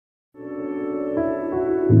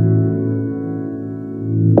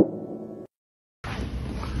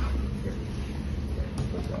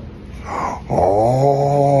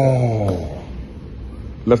Oh.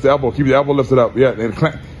 Lift the elbow. Keep the elbow lifted up. Yeah.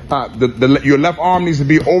 Your left arm needs to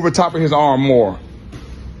be over top of his arm more.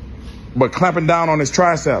 But clamping down on his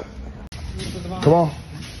tricep. Come on.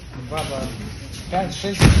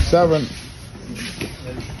 7.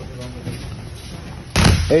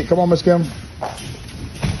 8. Come on, Miss Kim.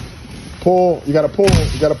 Pull. You gotta pull.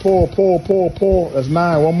 You gotta pull, pull. That's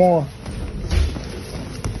 9. One more.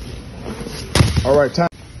 All right, time.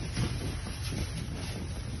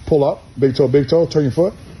 Pull up. Big toe. Turn your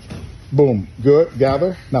foot. Boom. Good.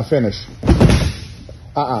 Gather. Now finish.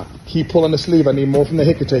 Keep pulling the sleeve. I need more from the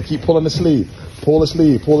Hikate. Keep pulling the sleeve. Pull the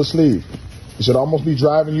sleeve. Pull the sleeve. It should almost be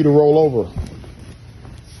driving you to roll over.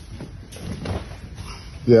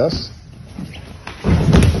 Yes.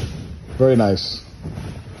 Very nice.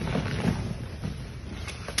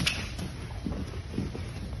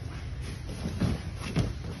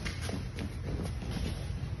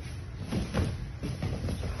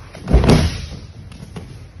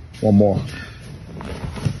 One more.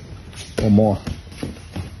 One more.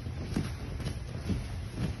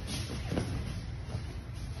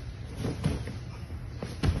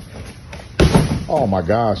 Oh my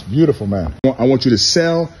gosh, beautiful, man. I want you to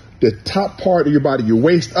sell the top part of your body. Your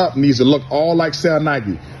waist up needs to look all like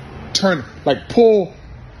Seoinage. Turn, like pull,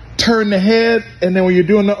 turn the head, and then when you're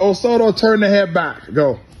doing the Osoto, turn the head back.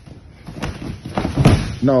 Go.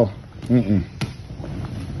 No.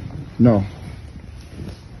 No.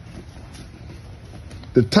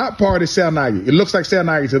 The top part is Seoinage. It looks like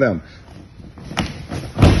Seoinage to them.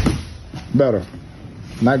 Better.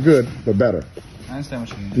 Not good, but better. I understand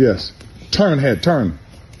what you mean. Yes. Turn head, turn.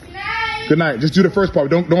 Good night. Good night. Just do the first part.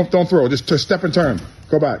 Don't throw. Just step and turn.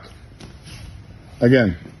 Go back.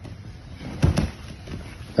 Again.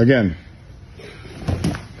 Again.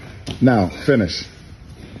 Now, finish.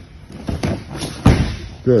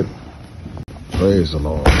 Good. Praise the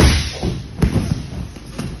Lord.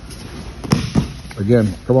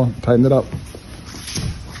 Again, come on, tighten it up.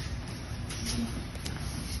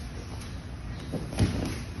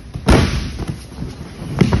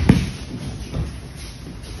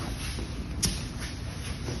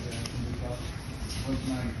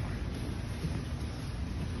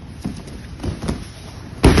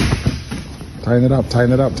 Tighten it up,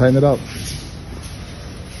 tighten it up, tighten it up.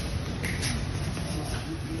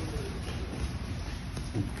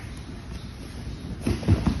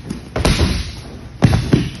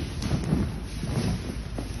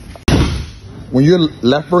 When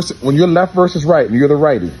you're left versus right, and you're the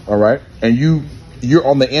righty, all right, and you're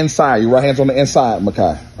on the inside, your right hand's on the inside,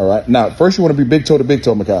 Makai, all right. Now, first you want to be big toe to big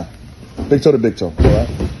toe, Makai, big toe to big toe, all right.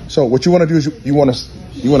 So what you want to do is you want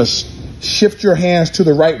to shift your hands to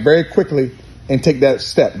the right very quickly and take that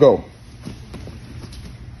step. Go.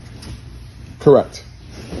 Correct.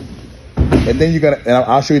 And then you're gonna, and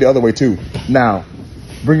I'll show you the other way too. Now,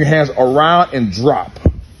 bring your hands around and drop.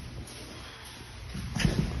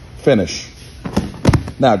 Finish.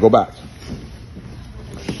 Now go back.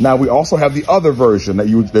 Now we also have the other version that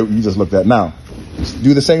you just looked at. Now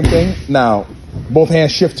do the same thing. Now both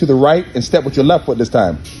hands shift to the right and step with your left foot this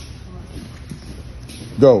time.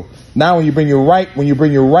 Go. Now when you bring your hands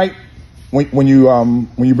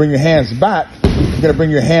back, you're gonna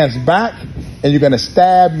bring your hands back and you're gonna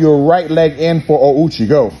stab your right leg in for Ouchi.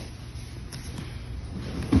 Go.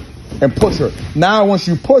 And push her. Now once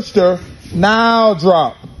you pushed her, now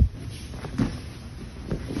drop.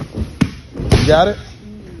 You got it?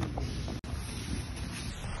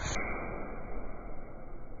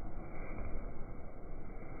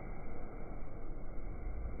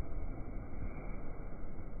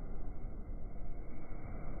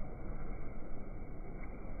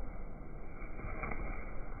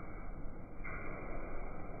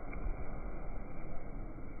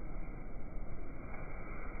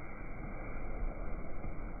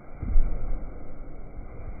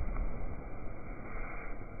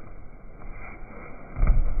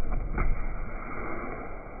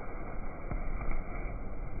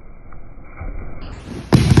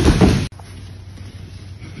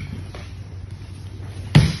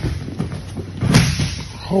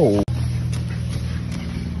 Oh.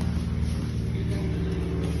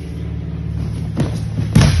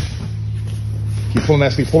 Keep pulling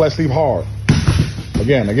that sleeve. Pull that sleeve hard.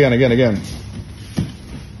 Again.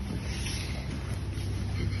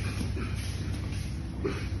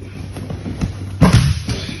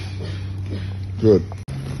 Good.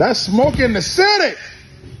 That's smoke in the city.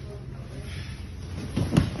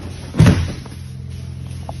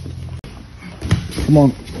 Come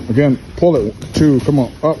on. Again, pull it. 2, come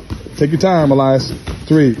on, up. Take your time, Elias.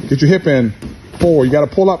 3, get your hip in. 4, you got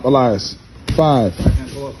to pull up, Elias. 5,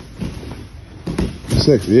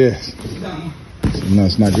 6, yes. No,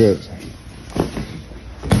 it's not good.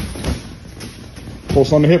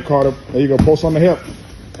 Post on the hip, Carter. There you go, post on the hip.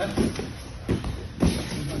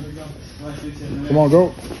 Come on, go.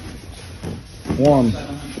 1,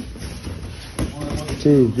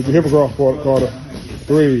 2, get your hip across, Carter.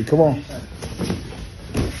 3, come on.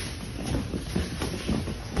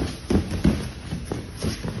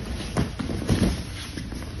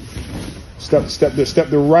 Step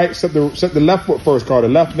the right, step the left foot first, Carter.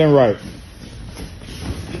 Left, then right.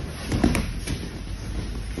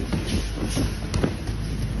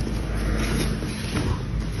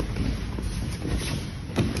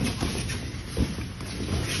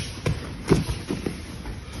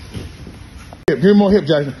 Give me more hip,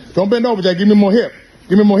 Jackson. Don't bend over, Jackson. Give me more hip.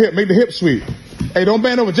 Give me more hip. Make the hip sweep. Hey, don't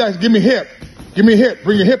bend over, Jackson. Give me hip. Give me hip.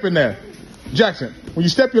 Bring your hip in there. Jackson, when you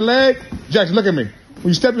step your leg, Jackson, look at me. When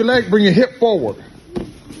you step your leg, bring your hip forward.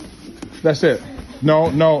 That's it. No,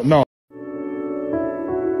 no, no.